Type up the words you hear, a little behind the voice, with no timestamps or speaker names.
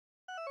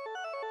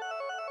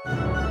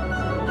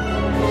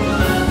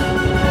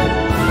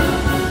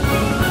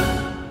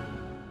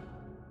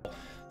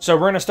So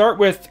we're going to start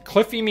with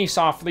Cliffy Me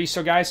Softly.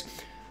 So guys,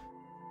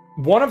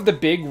 one of the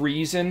big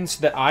reasons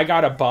that I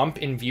got a bump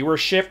in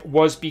viewership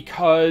was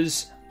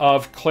because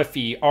of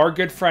Cliffy, our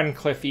good friend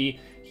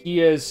Cliffy.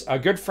 He is a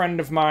good friend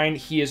of mine.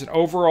 He is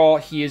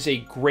he's a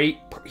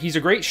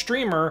great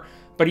streamer,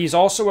 but he's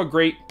also a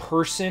great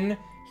person.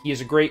 He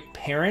is a great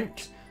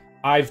parent.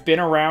 I've been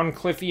around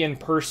Cliffy in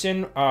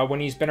person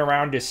when he's been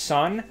around his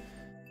son.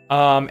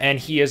 And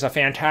he is a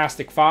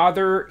fantastic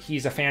father.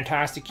 He's a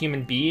fantastic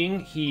human being.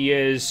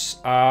 He's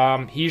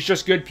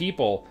just good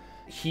people.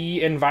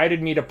 He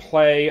invited me to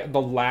play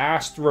the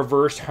last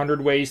reverse 100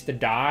 Ways to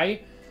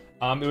Die.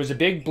 It was a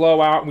big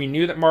blowout. We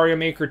knew that Mario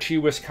Maker 2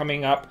 was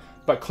coming up,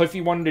 but Cliffy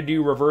wanted to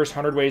do reverse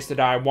 100 Ways to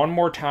Die one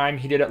more time.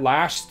 He did it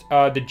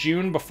the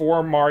June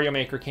before Mario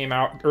Maker came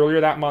out, earlier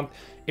that month.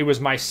 It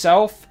was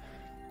myself,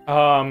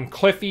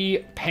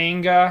 Cliffy,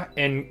 Panga,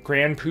 and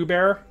Grand Pooh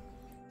Bear.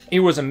 It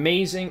was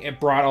amazing.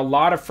 It brought a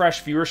lot of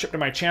fresh viewership to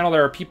my channel.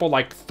 There are people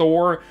like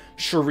Thor,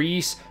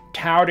 Charisse,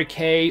 Tau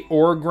Decay,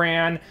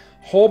 Orgran,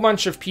 whole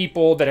bunch of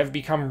people that have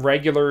become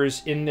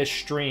regulars in this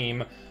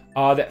stream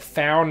that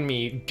found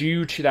me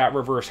due to that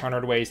reverse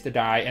 100 Ways to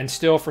Die, and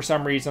still for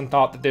some reason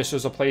thought that this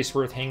was a place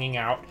worth hanging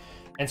out.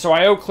 And so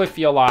I owe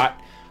Cliffy a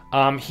lot.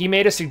 He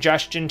made a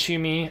suggestion to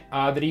me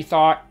that he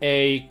thought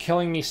a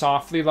Killing Me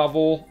Softly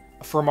level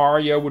for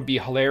Mario would be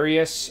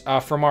hilarious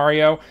for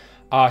Mario.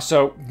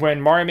 So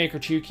when Mario Maker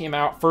 2 came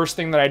out, first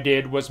thing that I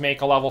did was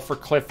make a level for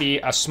Cliffy,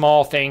 a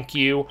small thank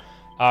you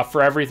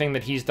for everything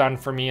that he's done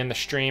for me in the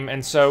stream.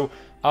 And so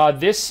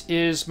this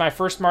is my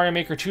first Mario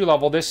Maker 2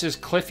 level. This is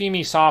Cliffy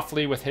Me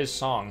Softly with his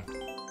song.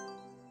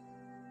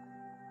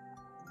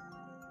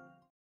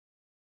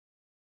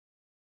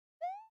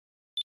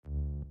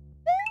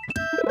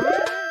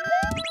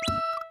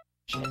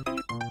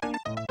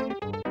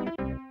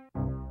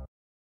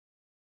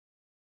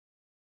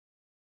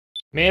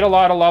 Made a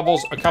lot of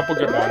levels, a couple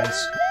good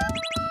ones.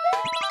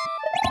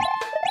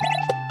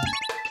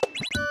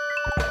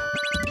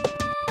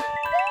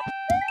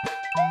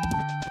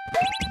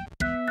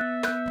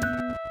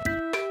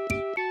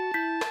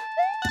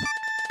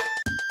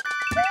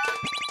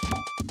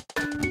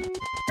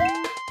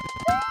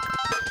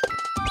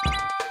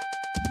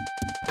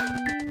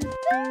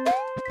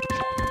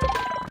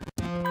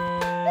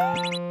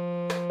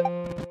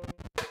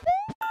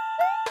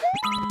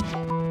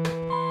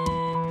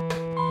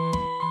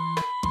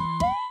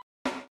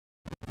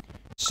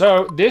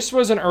 So this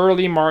was an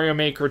early Mario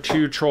Maker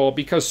 2 troll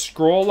because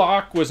scroll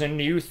lock was a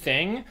new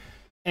thing,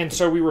 and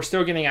so we were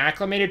still getting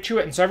acclimated to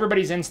it, and so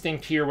everybody's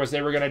instinct here was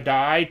they were going to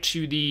die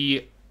to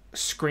the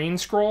screen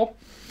scroll,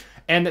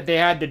 and that they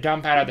had to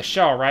dump out of the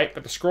shell, right?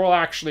 But the scroll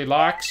actually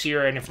locks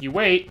here, and if you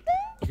wait,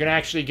 you can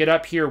actually get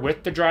up here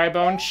with the dry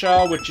bone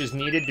shell, which is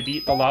needed to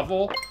beat the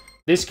level.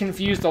 This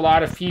confused a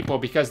lot of people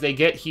because they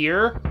get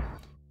here,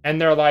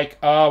 and they're like,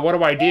 what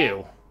do I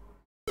do?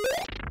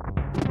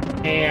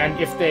 And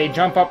if they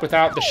jump up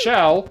without the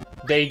shell,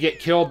 they get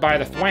killed by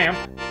the thwamp.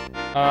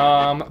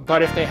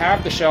 But if they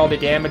have the shell, the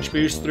damage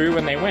boosts through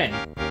and they win.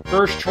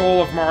 First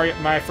troll of Mario,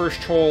 my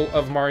first troll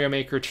of Mario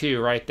Maker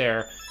 2 right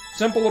there.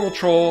 Simple little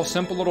troll,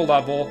 simple little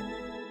level.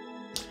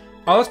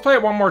 Let's play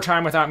it one more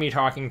time without me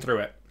talking through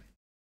it.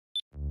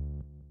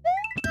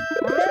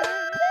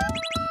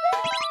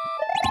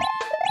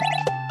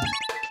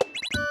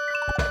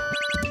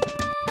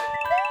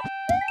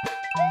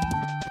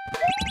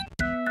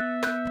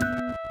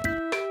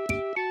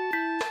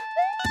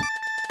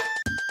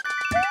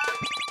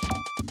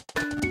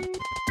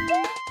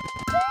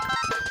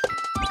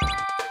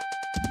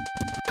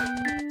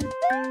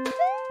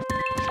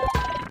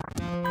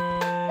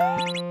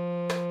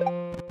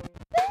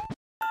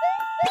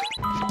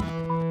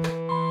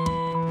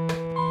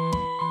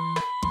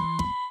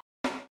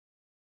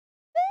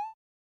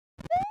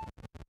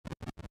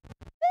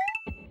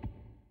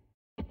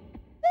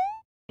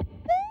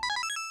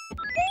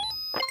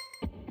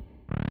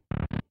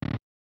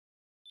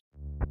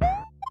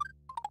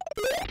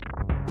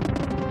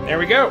 There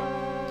we go.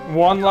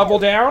 One level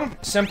down.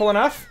 Simple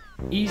enough.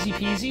 Easy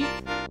peasy.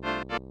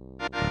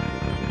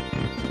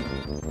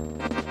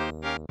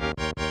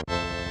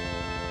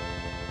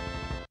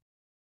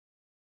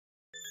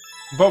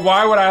 But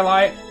why would I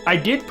lie? I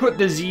did put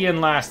the Z in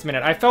last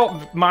minute. I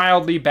felt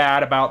mildly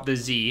bad about the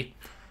Z.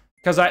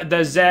 Because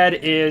the Z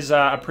is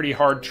a pretty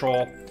hard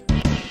troll.